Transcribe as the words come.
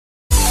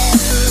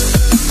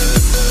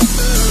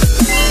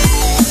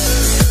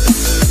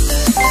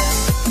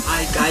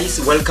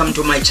guys, welcome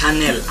to my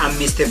channel. I'm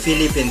Mr.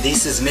 Phillip and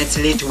this is MOST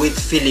Like with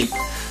Phillip.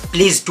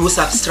 Please do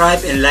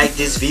subscribe and like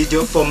this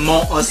video for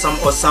more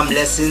awesome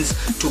lessons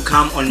to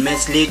come on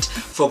MOST Like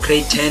for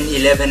grade 10,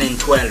 11 and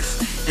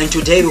 12. And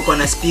today we're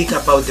gonna speak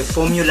about the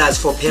formulas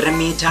for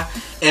perimeter,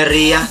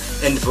 area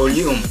and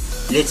volume.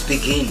 Let's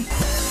begin.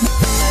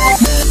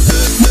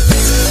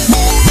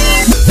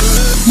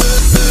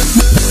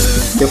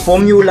 The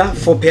formula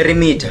for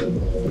perimeter.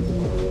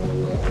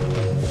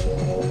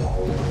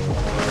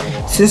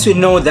 Since we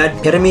know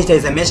that perimeter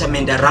is a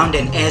measurement around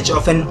an edge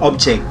of an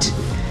object,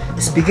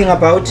 speaking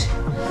about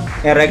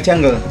a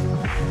rectangle,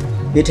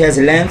 it has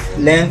length,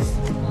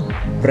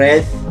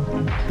 breadth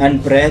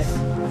and breadth.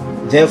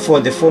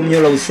 Therefore the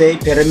formula will say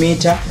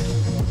perimeter,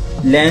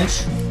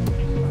 length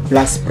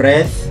plus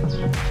breadth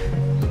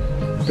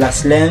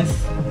plus length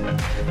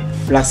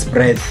plus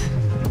breadth.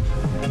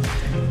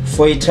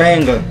 For a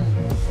triangle,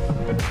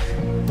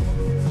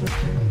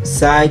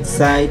 side,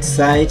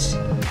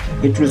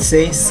 it will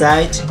say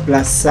side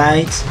plus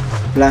side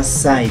plus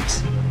side.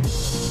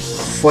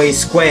 For a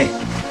square,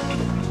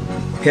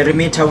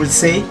 perimeter will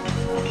say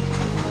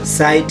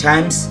side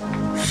times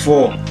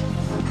 4,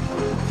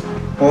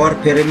 or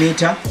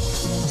perimeter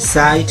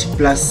side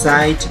plus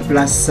side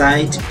plus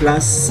side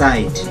plus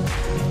side.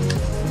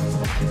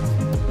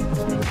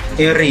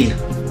 Area,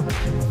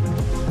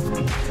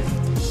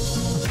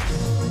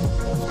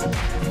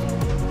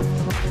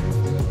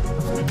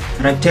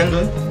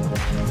 rectangle,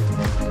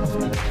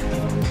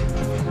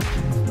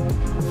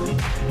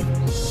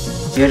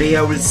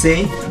 area will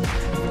say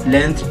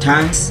length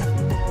times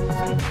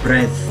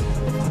breadth.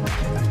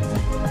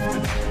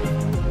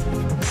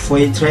 For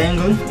a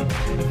triangle,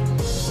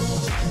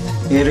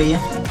 area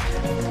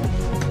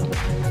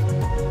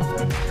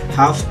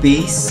half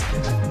base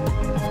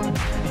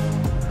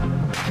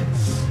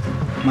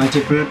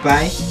multiplied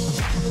by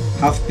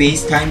half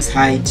base times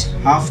height,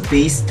 half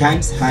base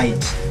times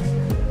height.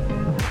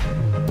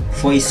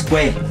 For a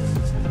square,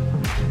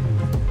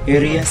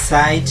 area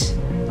side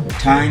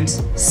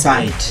times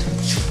side.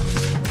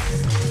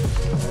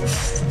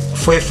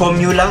 For a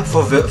formula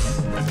for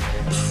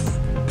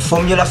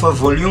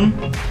volume,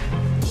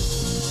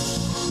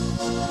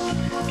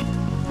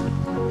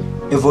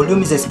 a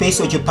volume is a space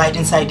occupied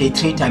inside a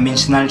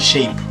three-dimensional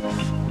shape.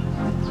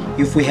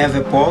 If we have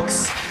a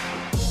box,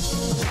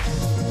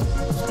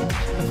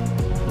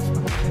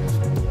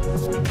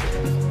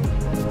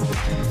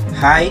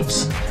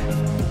 height,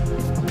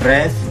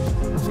 breadth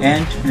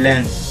and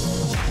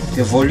length,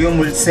 the volume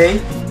will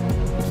say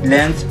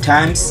length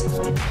times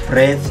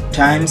breadth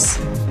times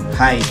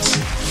height.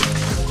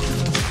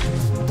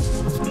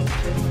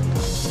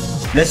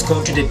 Let's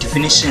go to the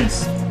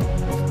definitions.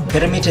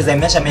 Perimeter is a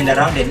measurement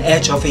around an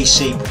edge of a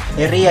shape.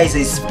 Area is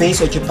a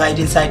space occupied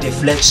inside a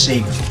flat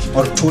shape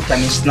or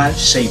two-dimensional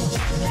shape.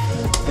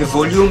 A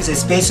volume is a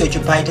space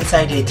occupied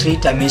inside a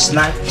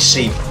three-dimensional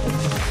shape.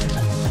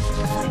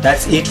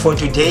 That's it for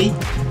today.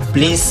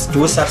 Please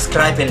do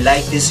subscribe and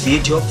like this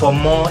video for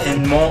more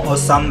and more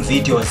awesome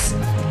videos.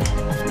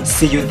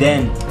 See you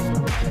then.